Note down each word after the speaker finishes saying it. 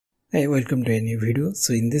Hey, welcome to a new video.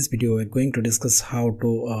 So in this video we're going to discuss how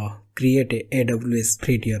to create a AWS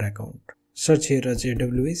Free Tier account. Search here as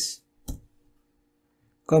AWS,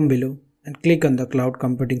 come below and click on the Cloud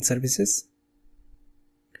Computing Services.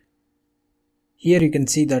 Here you can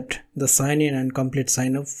see that the sign in and complete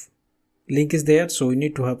sign up link is there, so you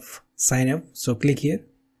need to have sign up. So click here.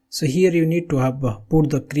 So here you need to have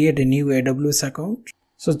create a new AWS account.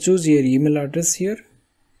 So choose your email address here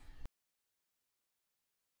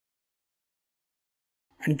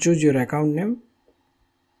and choose your account name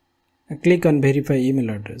and click on verify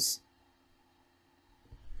email address.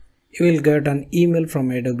 You will get an email from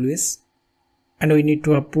AWS and we need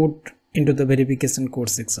to have put into the verification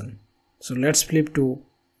code section. So let's flip to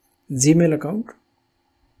Gmail account,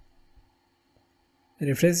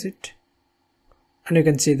 refresh it, and you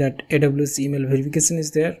can see that AWS email verification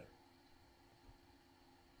is there.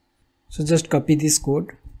 So just copy this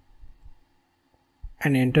code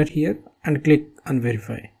and enter here and click on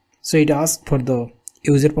verify. So it asks for the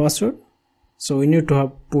user password, so we need to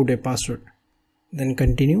have put a password, then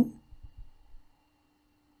continue.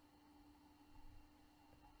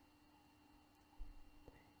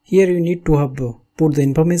 Here you need to have put the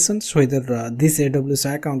information whether this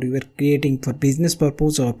AWS account you are creating for business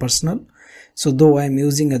purpose or personal. So though I am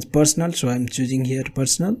using as personal, so I am choosing here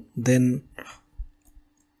personal. Then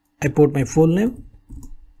I put my full name,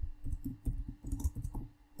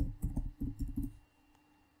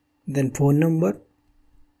 then phone number.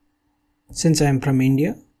 Since I am from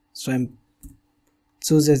India, so I am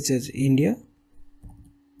choose as India.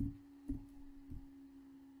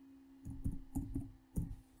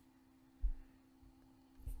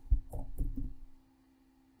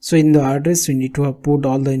 So in the address we need to have put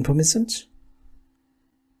all the informations.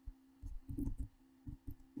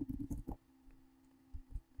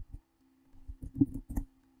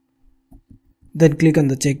 Then click on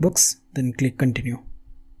the checkbox, then click continue.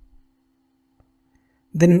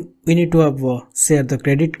 Then we need to have share the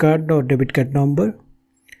credit card or debit card number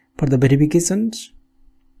for the verifications.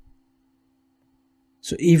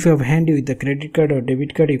 So if you have handy with the credit card or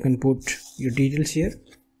debit card, you can put your details here.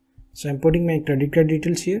 So I'm putting my credit card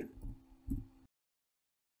details here.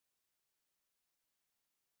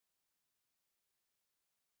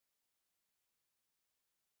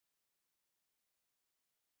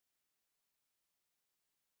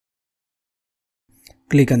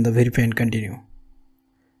 Click on the verify and continue.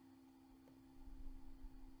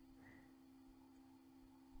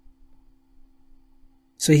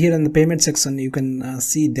 So here in the payment section you can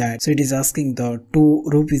see that, so it is asking the 2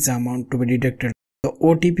 rupees amount to be deducted. The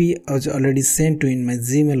OTP was already sent to in my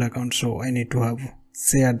Gmail account, so I need to have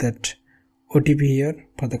share that OTP here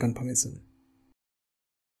for the confirmation.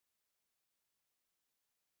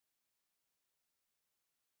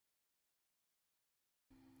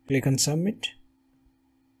 Click on submit.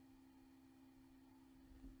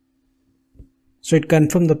 So it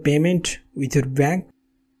confirms the payment with your bank.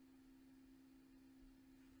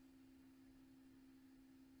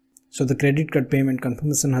 So the credit card payment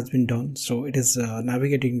confirmation has been done. So it is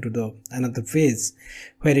navigating to the another phase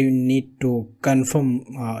where you need to confirm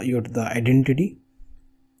the identity.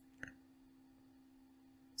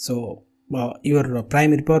 So your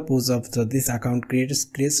primary purpose of this account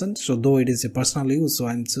creation. So though it is a personal use, so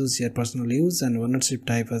I'm choosing here personal use and ownership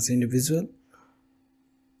type as individual.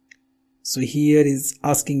 So here is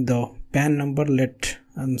asking the PAN number. Let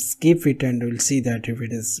skip it and we'll see that if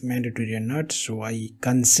it is mandatory or not. So I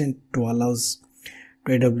consent to allows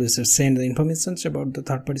to AWS to send the information about the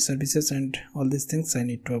third-party services and all these things. I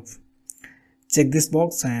need to check this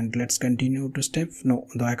box and let's continue to step. No,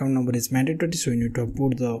 the account number is mandatory, so you need to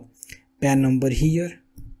put the PAN number here.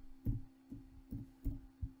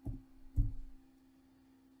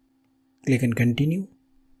 Click and continue.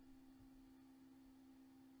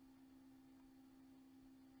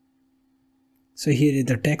 So here is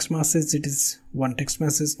the text message. It is one text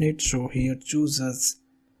message need. So here choose as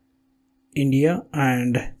India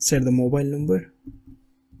and set the mobile number.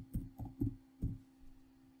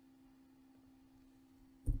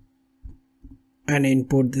 And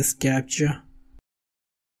input this captcha.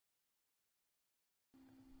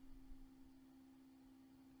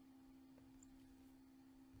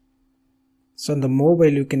 So on the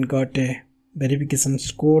mobile you can got a verification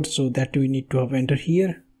code, so that we need to have enter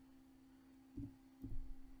here.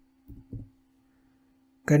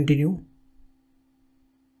 Continue.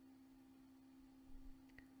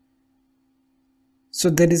 So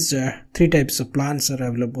there is 3 types of plans are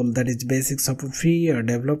available, that is basic support, free, or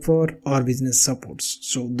developer, or business supports.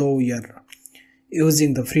 So though you are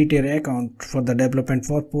using the free tier account for the development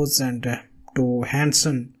purpose and to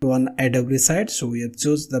hands-on to an AWS site. So we have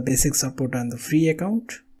choose the basic support and the free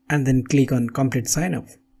account and then click on complete sign up.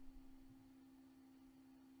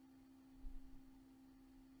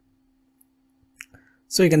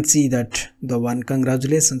 So you can see that the one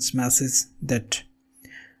congratulations message that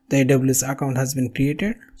the AWS account has been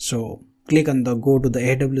created. So click on the go to the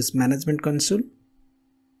AWS management console.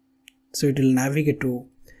 So it will navigate to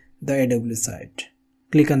the AWS site.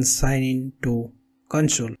 Click on sign in to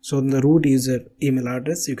console. So in the root user email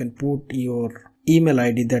address, you can put your email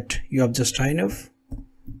ID that you have just signed up.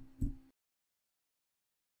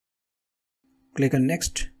 Click on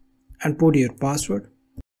next and put your password.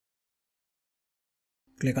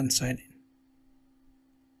 Click on sign in.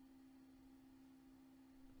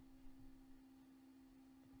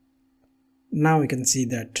 Now we can see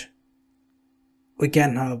that we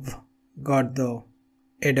can have got the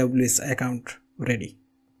AWS account ready.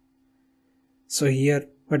 So here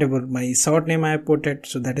whatever my short name I put it,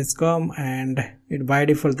 so that is come, and it by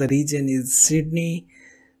default the region is Sydney.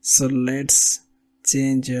 So let's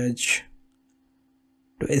change it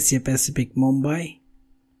to Asia Pacific Mumbai.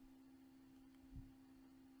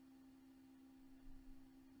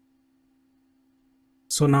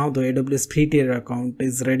 So now the AWS Free Tier account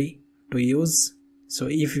is ready to use. So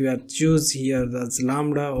if you have choose here the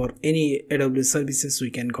Lambda or any AWS services,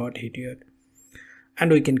 we can got it here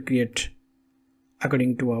and we can create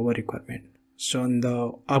according to our requirement. So in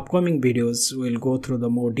the upcoming videos, we'll go through the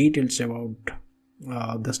more details about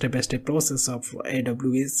the step-by-step process of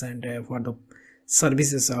AWS and what the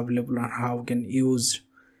services are available and how we can use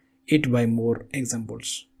it by more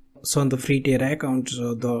examples. So on the free tier account,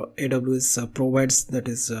 the AWS provides that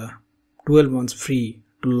is 12 months free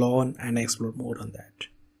to learn and explore more on that.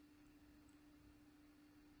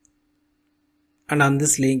 And on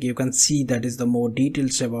this link you can see that is the more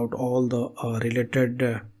details about all the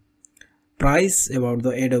related price about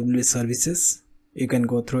the AWS services. You can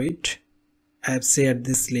go through it. I have shared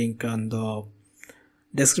this link on the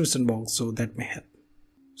description box, so that may help.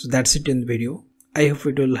 So that's it in the video. I hope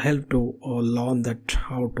it will help to learn that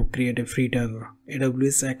how to create a free tier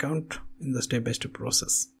AWS account in the step-by-step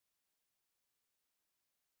process.